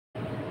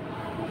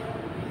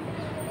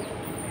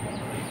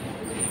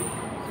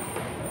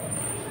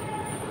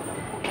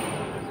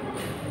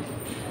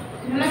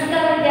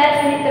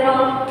विद्यार्थी मित्रों,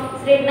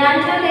 Shri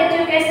Gyanchand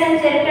education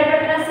charitable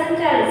trust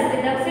संचालित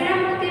श्री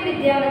दक्षिणामूर्ति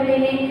विद्या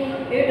मंदिરની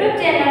YouTube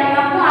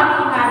ચેનલમાં હું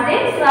આપનું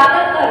હાર્દિક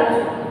સ્વાગત કરું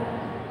છું।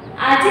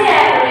 આજે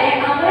આપણે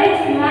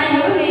અંગ્રેજીમાં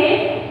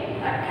યુનિટ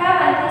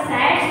 58 થી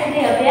 60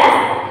 સુધી અભ્યાસ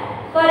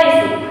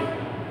કરીશું।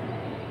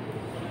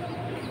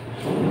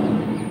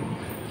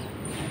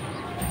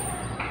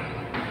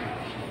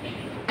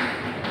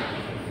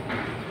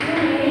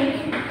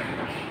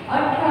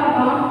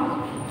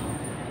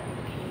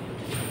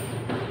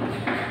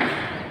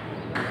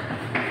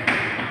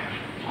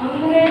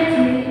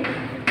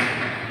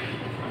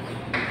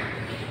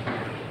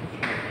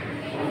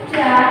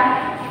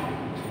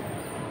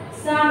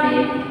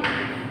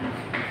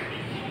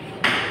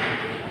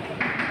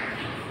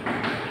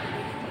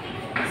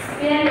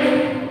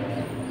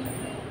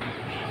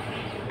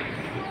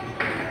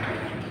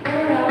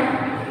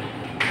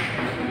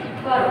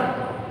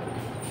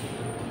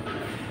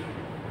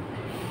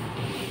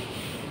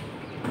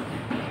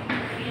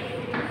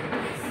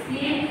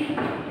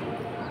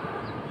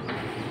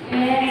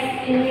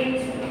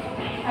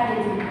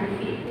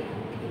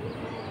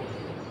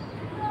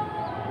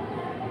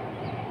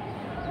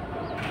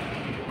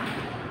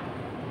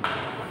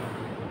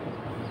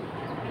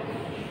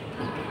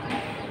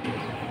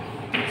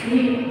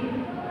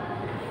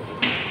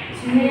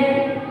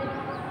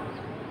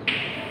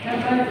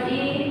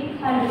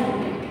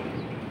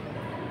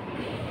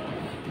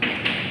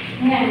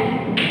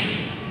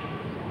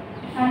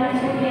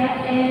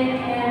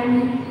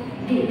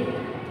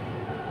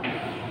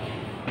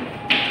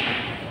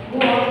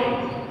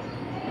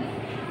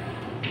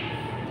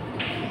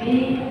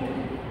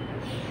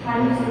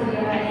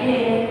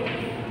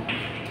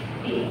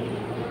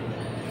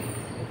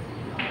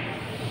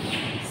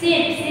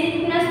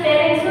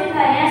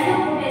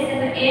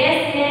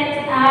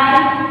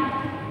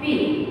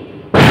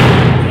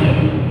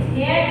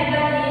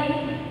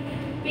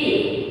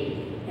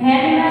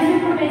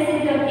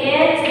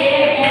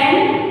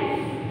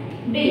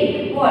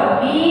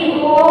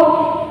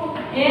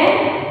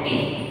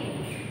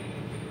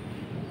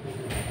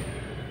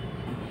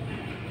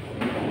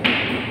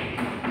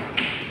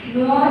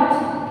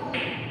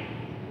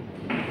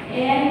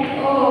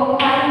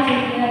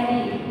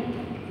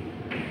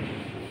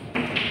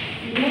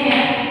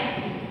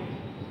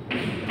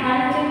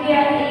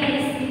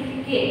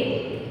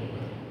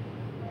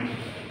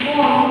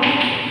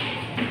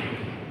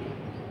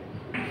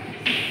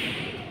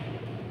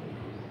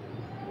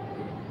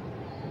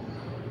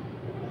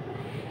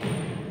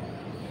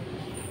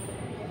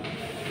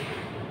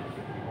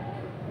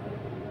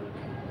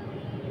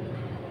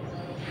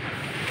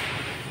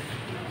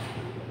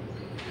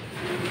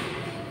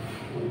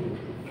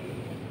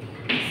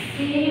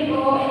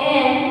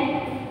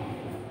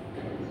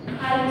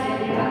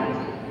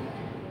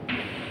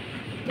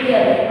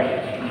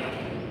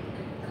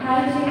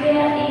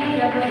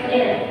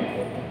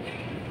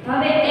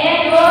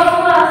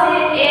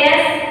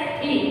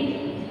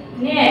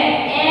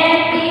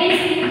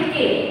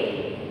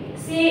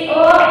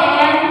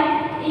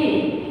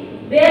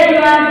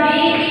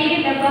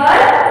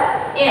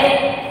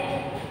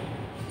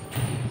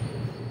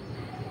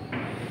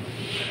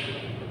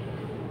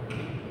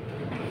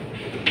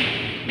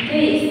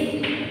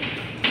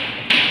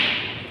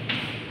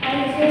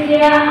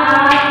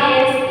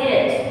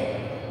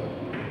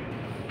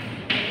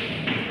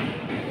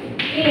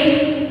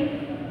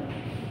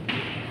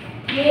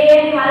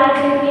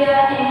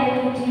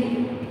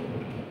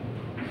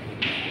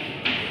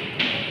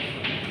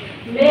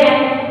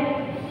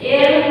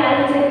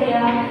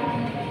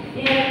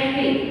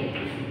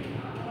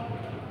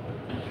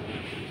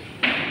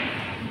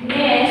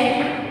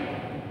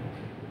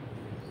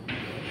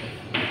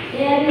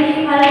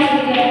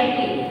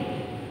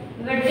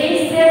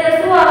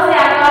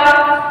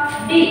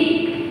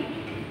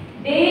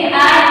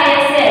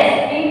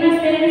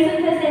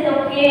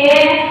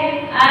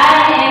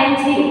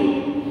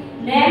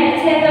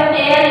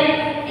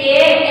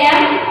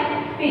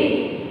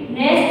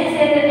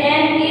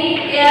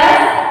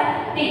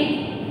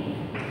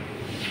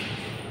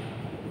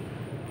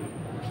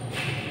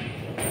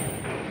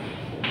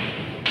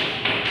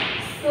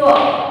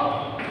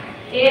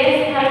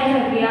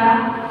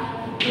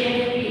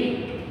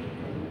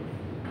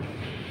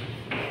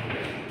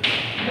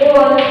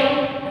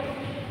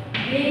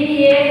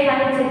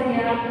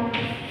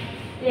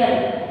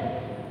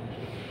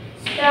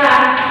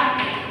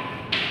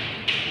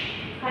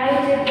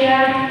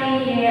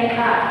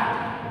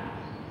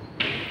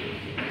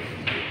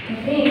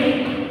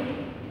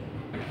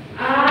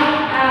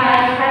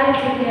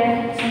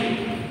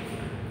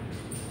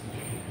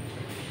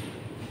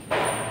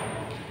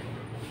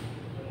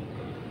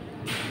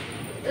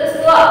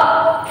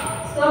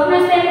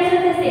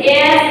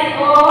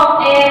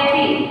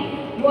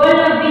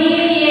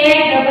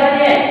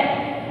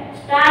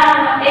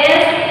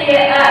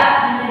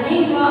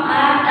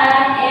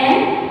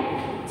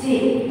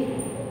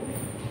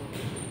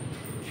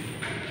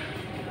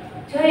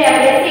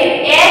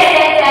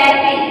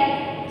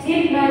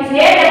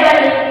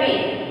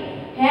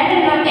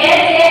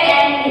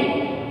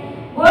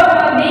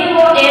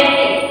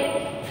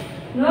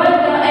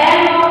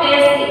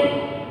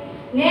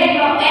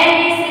 નો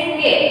એની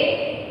સિક્કે,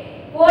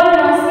 call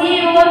no C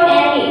O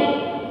any,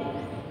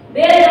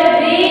 bell no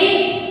B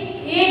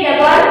E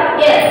double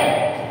L,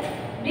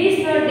 dish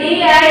no D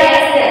I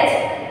S H,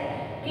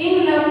 king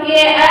નો કે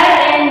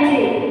I N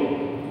G,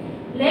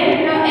 lamp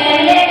no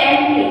L A M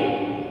T,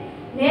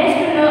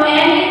 nest no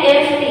N E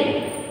S T,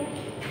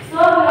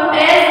 shop no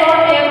S O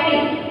F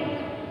T,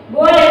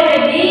 બોલ એટલે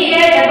બી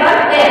એ double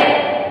L,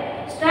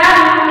 star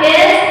no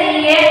S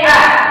T A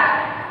R,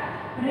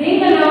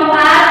 ring no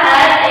R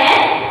I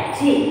N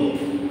G.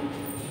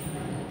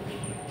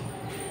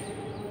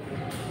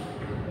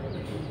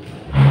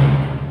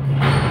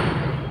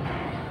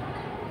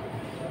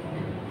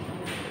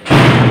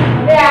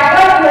 હવે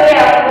આગળ જોઈએ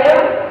આપણે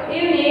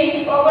unit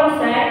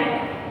 59.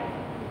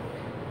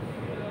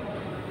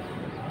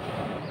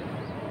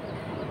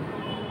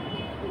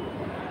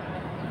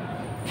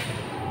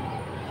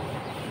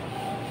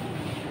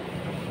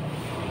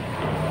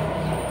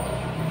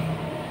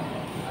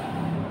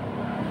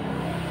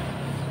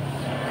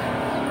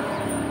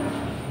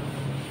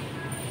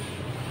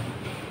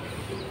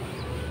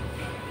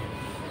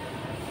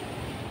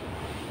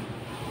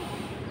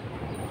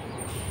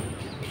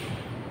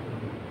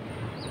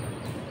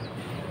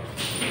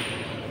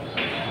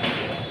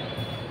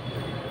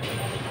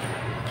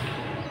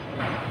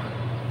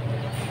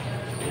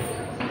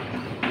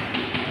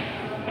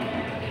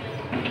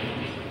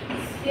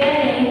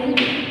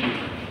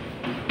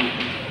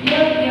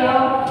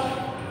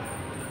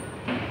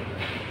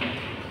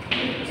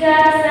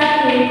 ઉચ્ચાર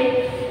સાથે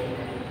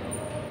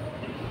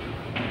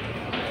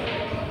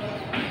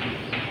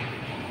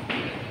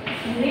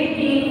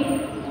લીટી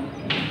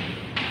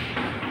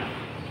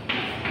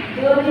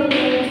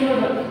દોરીને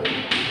જોડો.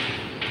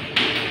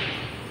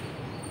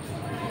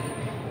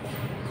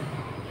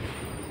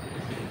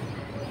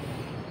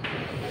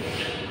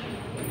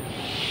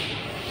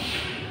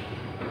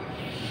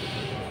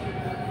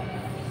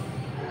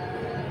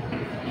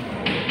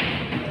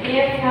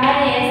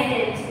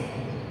 FRSH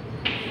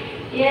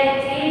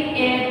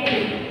HEFT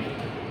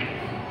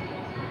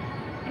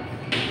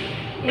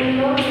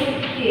LOCK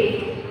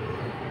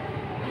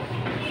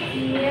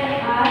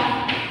CART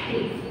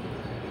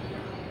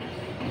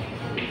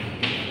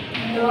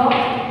LOCK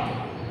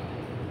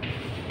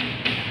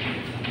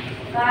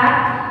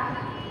CART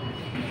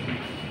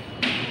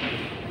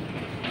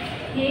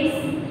KISS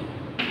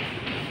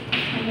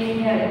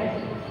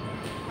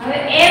હવે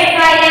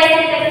FIS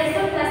એટલે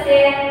શું થશે?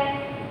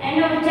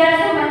 એનો ઉચ્ચાર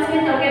શું બનશે?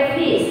 તો કે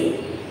ફિશ.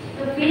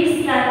 તો ફિશ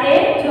સાથે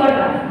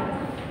જોડવા.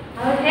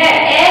 હવે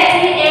H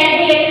E N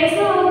D એટલે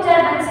શું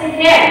ઉચ્ચાર બનશે?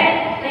 હેડ.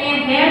 તો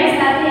અહીંયા હેડ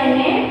સાથે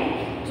એને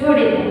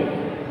જોડી દે.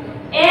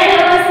 L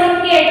O C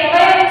K એટલે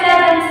કયો ઉચ્ચાર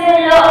બનશે?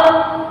 લોક.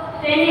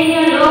 તો એને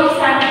અહીંયા લોક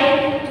સાથે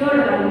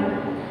જોડવાનું.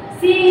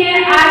 C A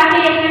R T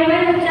એટલે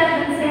કયો ઉચ્ચાર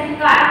બનશે?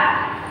 કાર્ટ.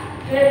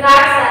 એટલે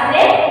કાર્ટ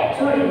સાથે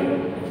જોડી દે.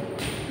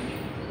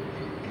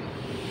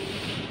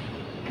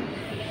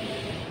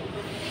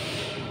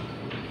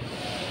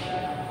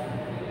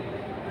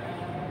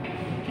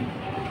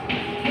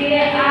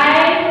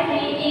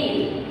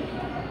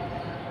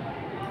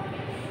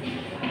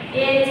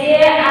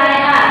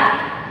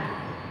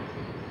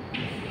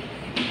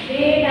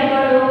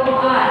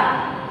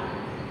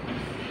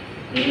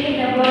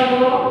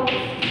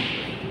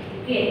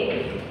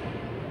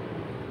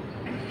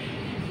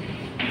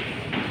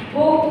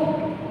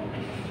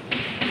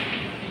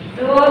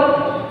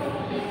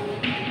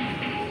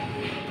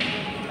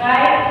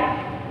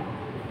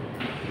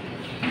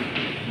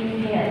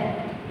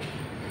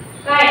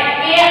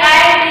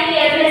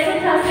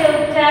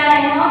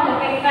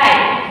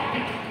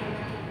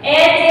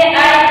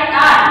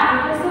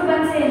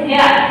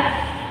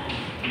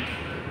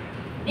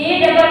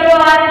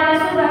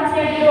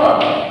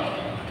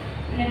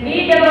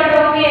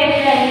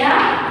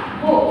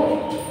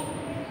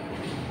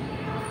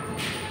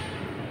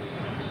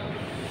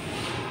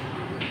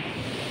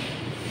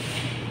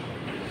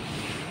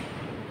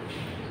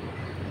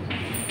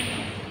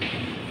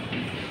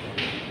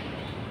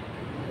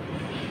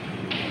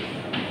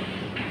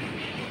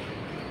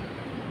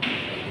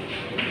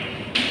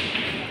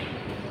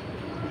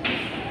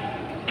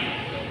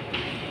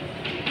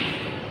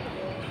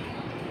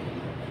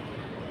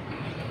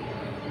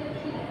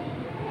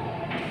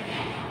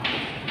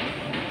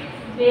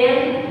 Bell,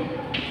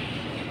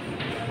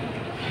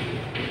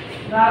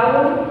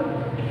 bowl,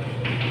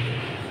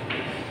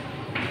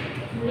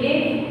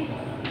 lip,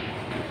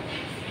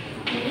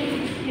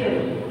 tube.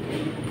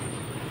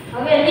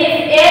 હવે lip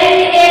L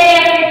E A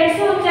F એટલે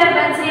શું ઉચ્ચાર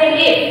બનશે?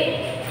 lip.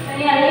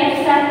 અહીંયા lip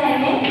સાથે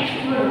એને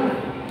જોડવાનું.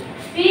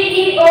 P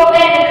E O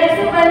N એટલે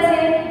શું બનશે?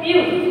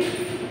 tube.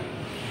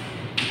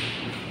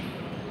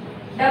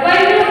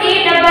 W E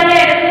double L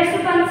એટલે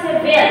શું બનશે?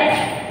 bell.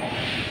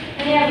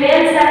 અહીંયા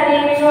bell સાથે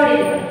જોડી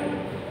દેવાનું.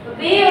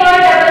 B O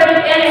W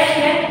L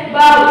એટલે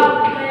બાઉલ.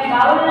 તો એ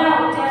બાઉલના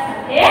ઉચ્ચાર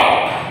સાથે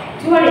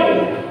જોડી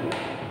દેવાનું.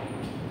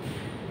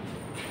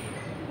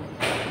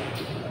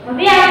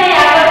 હવે આપણે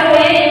આગળ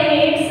જોઈએ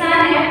યુનિટ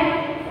 60.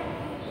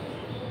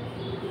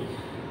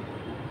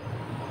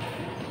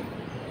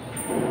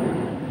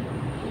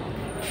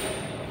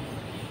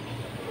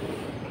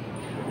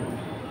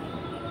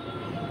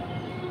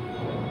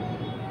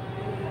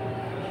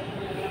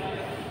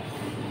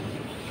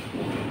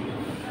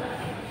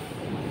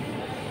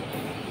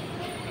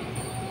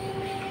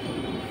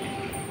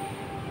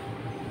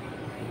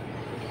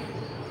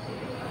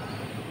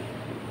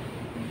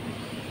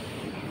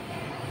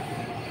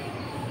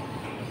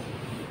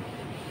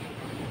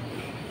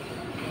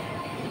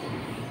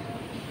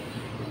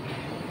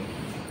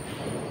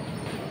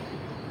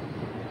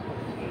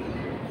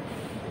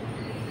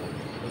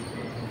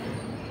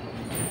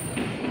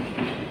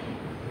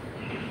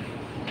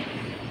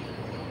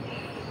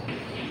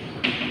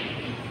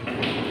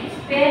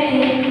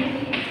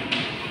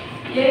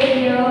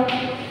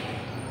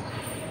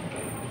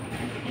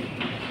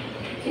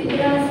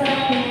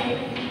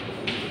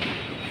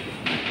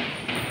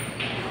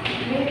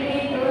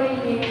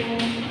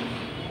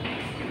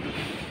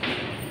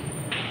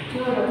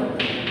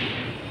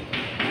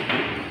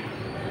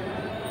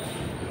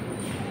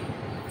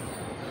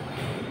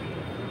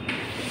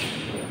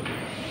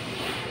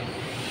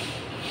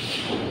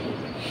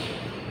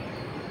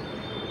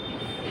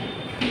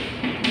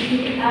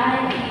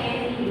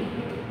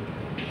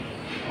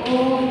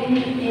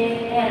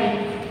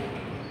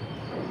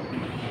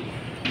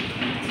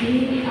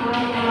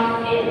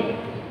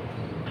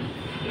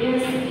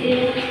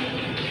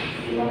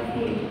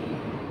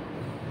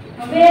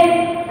 હવે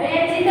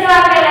અહીંયા ચિત્ર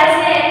આપેલા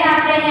છે એના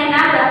આપણે અહીંયા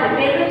નામ લખીએ.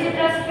 પહેલું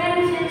ચિત્ર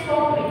કેવું છે?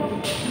 છોકરી.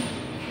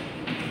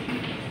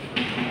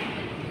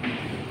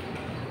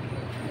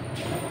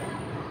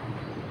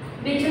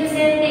 બીજું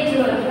છે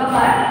તિજોરી,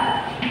 કબાટ.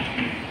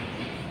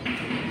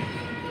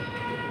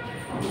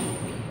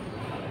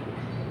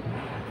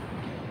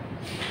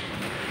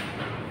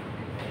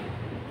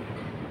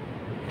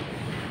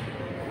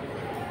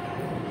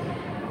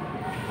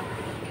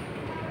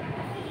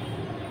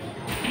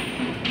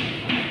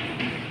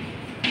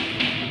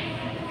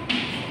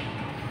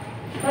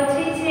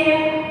 પછી છે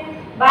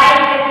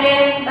બાઇક, એટલે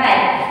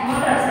બાઇક,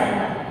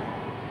 મોટરસાઇકલ.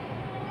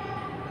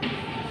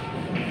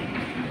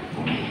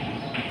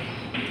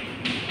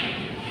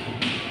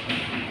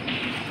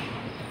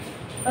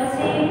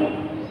 પછી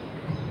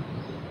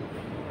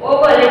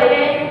ઓવલ,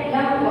 એટલે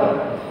લંબગોળ.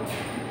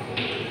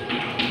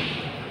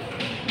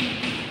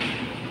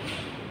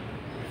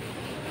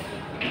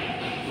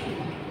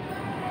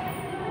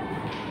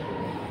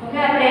 હવે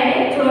આપણે એને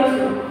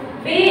જોડશું.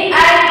 BIK,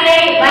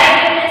 બાઇક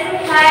એટલે શું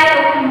થાય?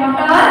 તો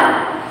મોટર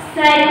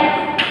સાયકલ.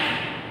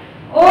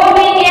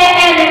 OBAL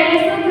એટલે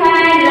શું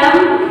થાય?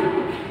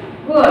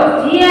 લંબગોળ.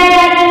 GIR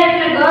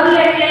એટલે ગર્લ,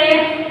 એટલે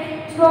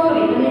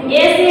છોકરી. અને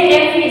SAFE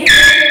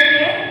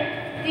એટલે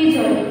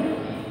તિજોરી.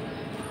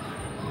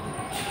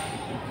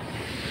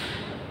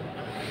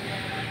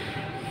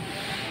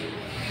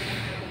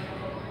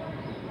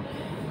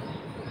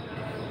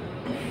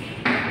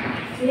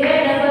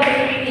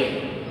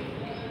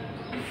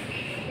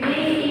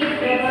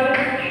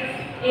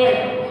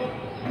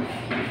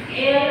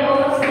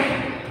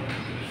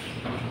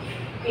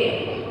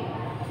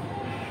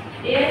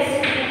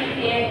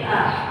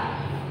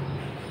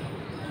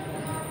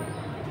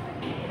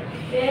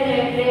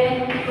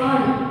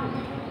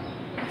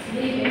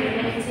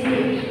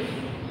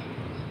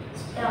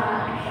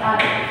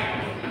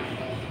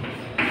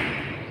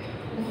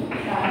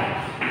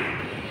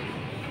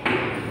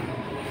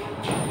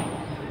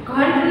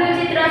 ઘંટનું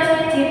ચિત્ર છે,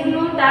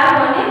 જીભનું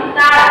તાળું અને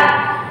તાળા.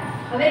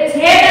 હવે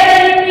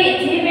ZEP